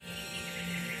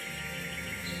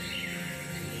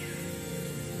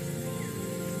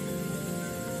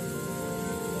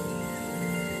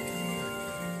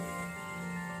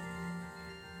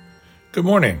Good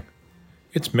morning.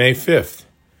 It's May 5th,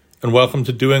 and welcome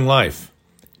to Doing Life,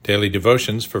 daily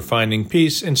devotions for finding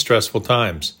peace in stressful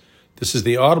times. This is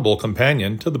the audible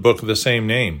companion to the book of the same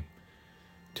name.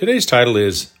 Today's title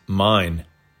is Mine.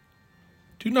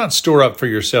 Do not store up for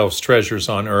yourselves treasures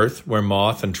on earth, where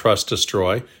moth and rust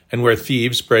destroy, and where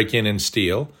thieves break in and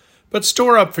steal, but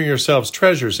store up for yourselves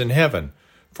treasures in heaven,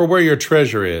 for where your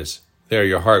treasure is, there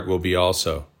your heart will be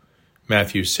also.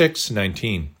 Matthew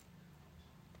 6:19.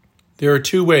 There are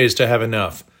two ways to have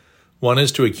enough. One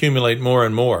is to accumulate more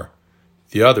and more.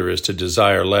 The other is to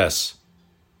desire less.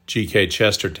 G.K.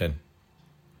 Chesterton.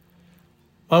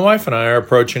 My wife and I are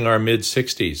approaching our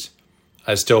mid-60s.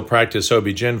 I still practice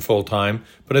OB-GYN full-time,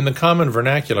 but in the common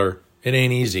vernacular, it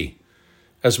ain't easy.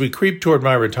 As we creep toward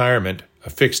my retirement, a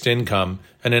fixed income,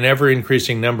 and an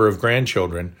ever-increasing number of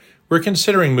grandchildren, we're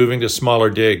considering moving to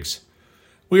smaller digs.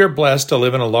 We are blessed to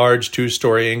live in a large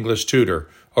 2-story English Tudor,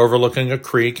 overlooking a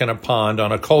creek and a pond on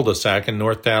a cul-de-sac in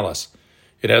North Dallas.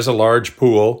 It has a large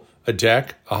pool, a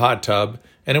deck, a hot tub,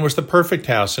 and it was the perfect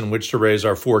house in which to raise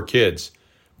our 4 kids.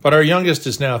 But our youngest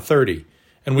is now 30,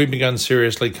 and we've begun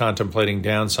seriously contemplating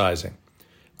downsizing.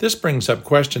 This brings up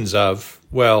questions of,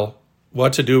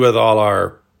 what to do with all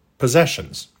our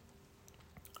possessions.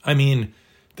 I mean,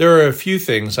 there are a few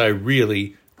things I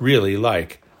really, really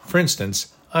like. For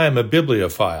instance, I am a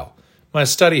bibliophile. My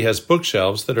study has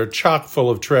bookshelves that are chock full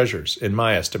of treasures, in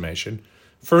my estimation.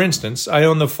 For instance, I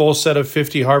own the full set of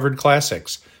 50 Harvard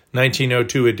Classics,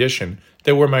 1902 edition,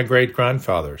 that were my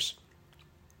great-grandfather's.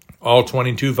 All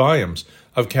 22 volumes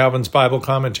of Calvin's Bible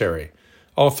Commentary,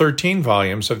 all 13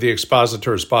 volumes of the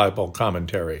Expositor's Bible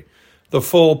Commentary, the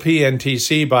full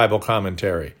PNTC Bible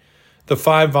Commentary, the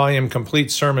 5-volume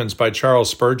complete sermons by Charles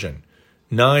Spurgeon,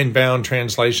 9 bound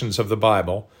translations of the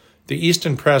Bible, the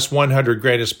Easton Press 100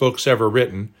 Greatest Books Ever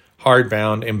Written,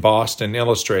 hardbound, embossed, and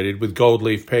illustrated with gold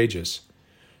leaf pages.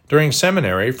 During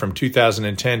seminary from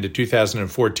 2010 to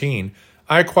 2014,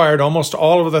 I acquired almost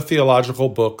all of the theological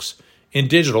books in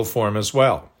digital form as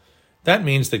well. That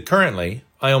means that currently,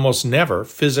 I almost never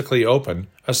physically open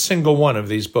a single one of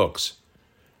these books.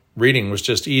 Reading was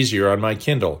just easier on my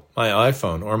Kindle, my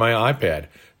iPhone, or my iPad,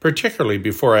 particularly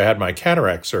before I had my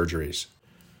cataract surgeries.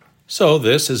 So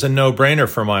this is a no-brainer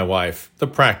for my wife, the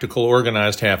practical,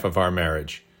 organized half of our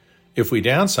marriage. If we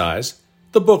downsize,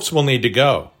 the books will need to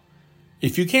go.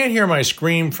 If you can't hear my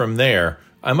scream from there,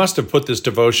 I must have put this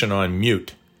devotion on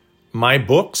mute. My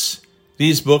books?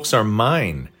 These books are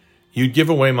mine. You'd give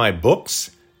away my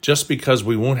books just because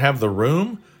we won't have the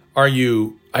room? Are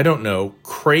you,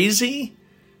 crazy?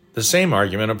 The same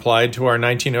argument applied to our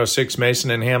 1906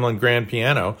 Mason and Hamlin grand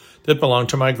piano that belonged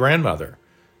to my grandmother.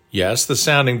 Yes, the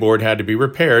sounding board had to be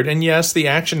repaired, and yes, the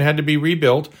action had to be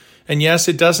rebuilt, and yes,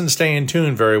 it doesn't stay in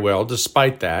tune very well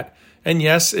despite that, and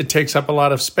yes, it takes up a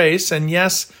lot of space, and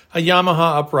yes, a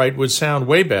Yamaha upright would sound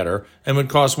way better and would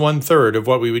cost 1/3 of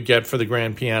what we would get for the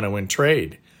grand piano in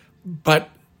trade. But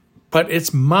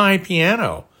it's my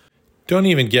piano. Don't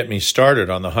even get me started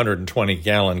on the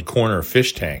 120-gallon corner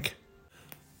fish tank.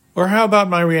 Or how about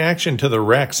my reaction to the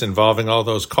wrecks involving all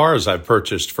those cars I've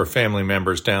purchased for family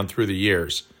members down through the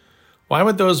years? Why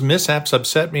would those mishaps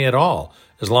upset me at all,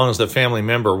 as long as the family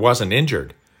member wasn't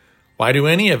injured? Why do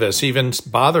any of us even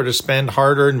bother to spend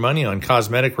hard-earned money on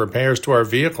cosmetic repairs to our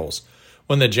vehicles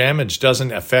when the damage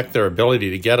doesn't affect their ability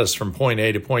to get us from point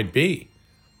A to point B?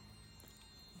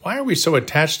 Why are we so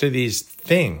attached to these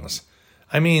things?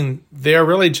 I mean, they are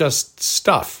really just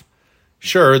stuff.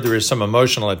 Sure, there is some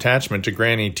emotional attachment to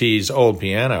Granny T's old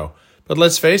piano, but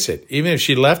let's face it, even if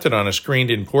she left it on a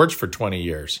screened-in porch for 20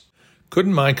 years,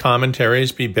 couldn't my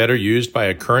commentaries be better used by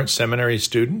a current seminary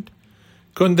student?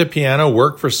 Couldn't the piano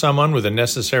work for someone with the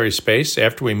necessary space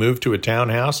after we move to a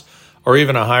townhouse or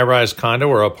even a high-rise condo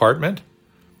or apartment?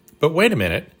 But wait a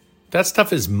minute, that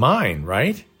stuff is mine,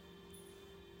 right?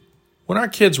 When our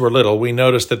kids were little, we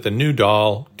noticed that the new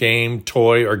doll, game,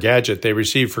 toy, or gadget they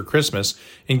received for Christmas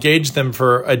engaged them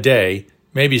for a day,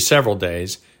 maybe several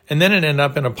days, and then it ended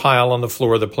up in a pile on the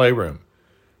floor of the playroom.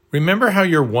 Remember how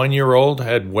your 1-year-old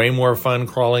had way more fun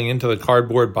crawling into the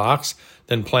cardboard box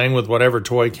than playing with whatever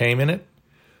toy came in it?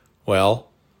 Well,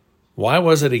 why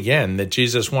was it again that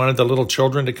Jesus wanted the little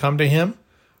children to come to him?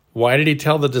 Why did he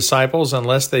tell the disciples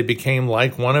unless they became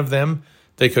like one of them,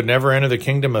 they could never enter the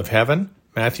kingdom of heaven?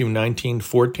 Matthew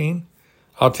 19:14.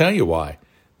 I'll tell you why.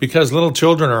 Because little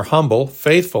children are humble,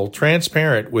 faithful,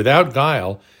 transparent, without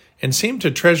guile, and seem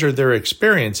to treasure their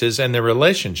experiences and their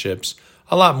relationships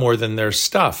a lot more than their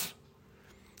stuff.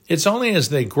 It's only as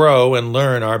they grow and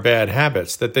learn our bad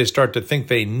habits that they start to think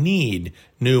they need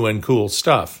new and cool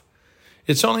stuff.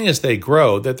 It's only as they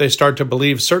grow that they start to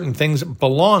believe certain things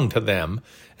belong to them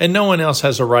and no one else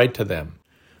has a right to them.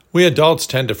 We adults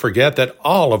tend to forget that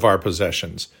all of our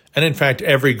possessions, and in fact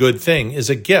every good thing, is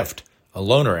a gift, a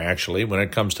loaner actually when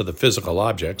it comes to the physical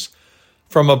objects,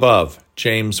 from above,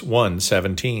 James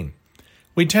 1:17.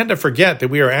 We tend to forget that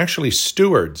we are actually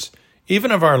stewards,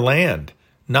 even of our land,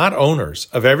 not owners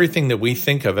of everything that we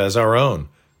think of as our own,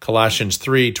 Colossians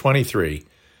 3:23,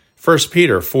 1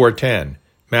 Peter 4:10,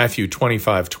 Matthew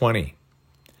 25:20.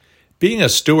 Being a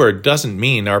steward doesn't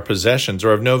mean our possessions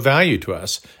are of no value to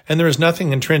us, and there is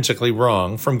nothing intrinsically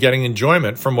wrong from getting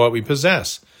enjoyment from what we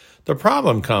possess. The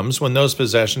problem comes when those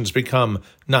possessions become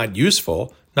not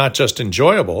useful, not just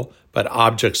enjoyable, but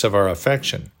objects of our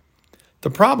affection. The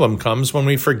problem comes when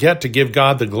we forget to give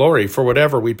God the glory for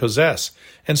whatever we possess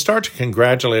and start to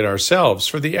congratulate ourselves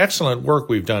for the excellent work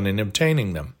we've done in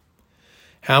obtaining them.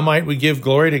 How might we give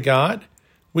glory to God?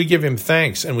 We give Him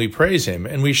thanks and we praise Him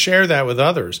and we share that with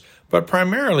others, but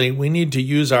primarily we need to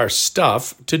use our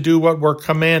stuff to do what we're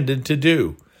commanded to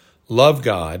do: love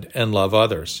God and love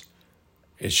others.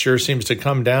 It sure seems to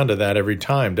come down to that every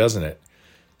time, doesn't it?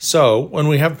 So, when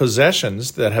we have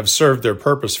possessions that have served their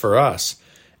purpose for us,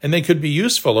 and they could be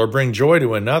useful or bring joy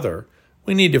to another,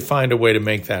 we need to find a way to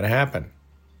make that happen.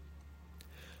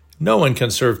 No one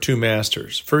can serve two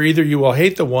masters, for either you will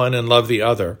hate the one and love the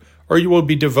other, or you will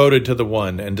be devoted to the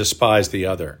one and despise the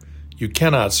other. You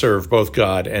cannot serve both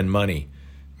God and money.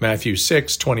 Matthew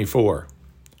 6:24.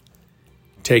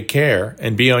 Take care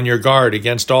and be on your guard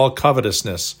against all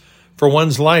covetousness, for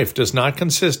one's life does not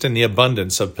consist in the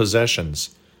abundance of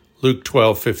possessions. Luke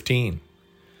 12:15.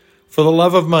 For the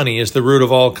love of money is the root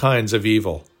of all kinds of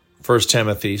evil. 1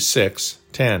 Timothy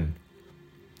 6:10.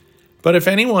 But if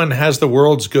anyone has the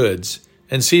world's goods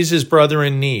and sees his brother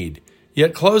in need,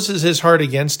 yet closes his heart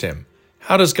against him,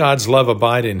 how does God's love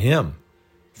abide in him?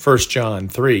 1 John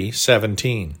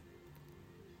 3:17.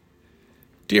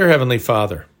 Dear Heavenly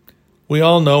Father, we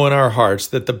all know in our hearts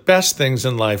that the best things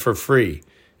in life are free,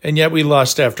 and yet we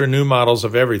lust after new models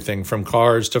of everything from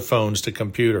cars to phones to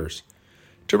computers.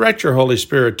 Direct your Holy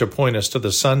Spirit to point us to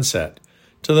the sunset,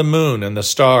 to the moon and the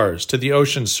stars, to the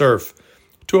ocean surf,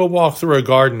 to a walk through a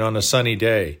garden on a sunny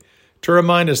day, to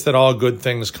remind us that all good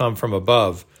things come from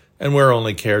above, and we're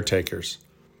only caretakers.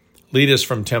 Lead us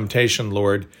from temptation,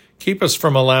 Lord. Keep us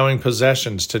from allowing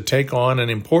possessions to take on an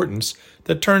importance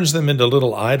that turns them into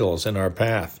little idols in our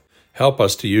path. Help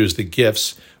us to use the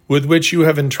gifts with which you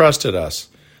have entrusted us,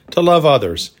 to love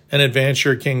others and advance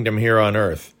your kingdom here on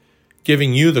earth,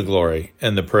 giving you the glory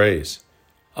and the praise.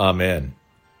 Amen.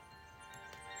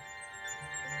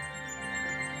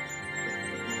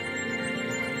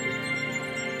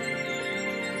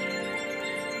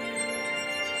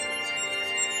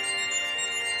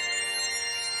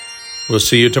 We'll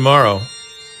see you tomorrow.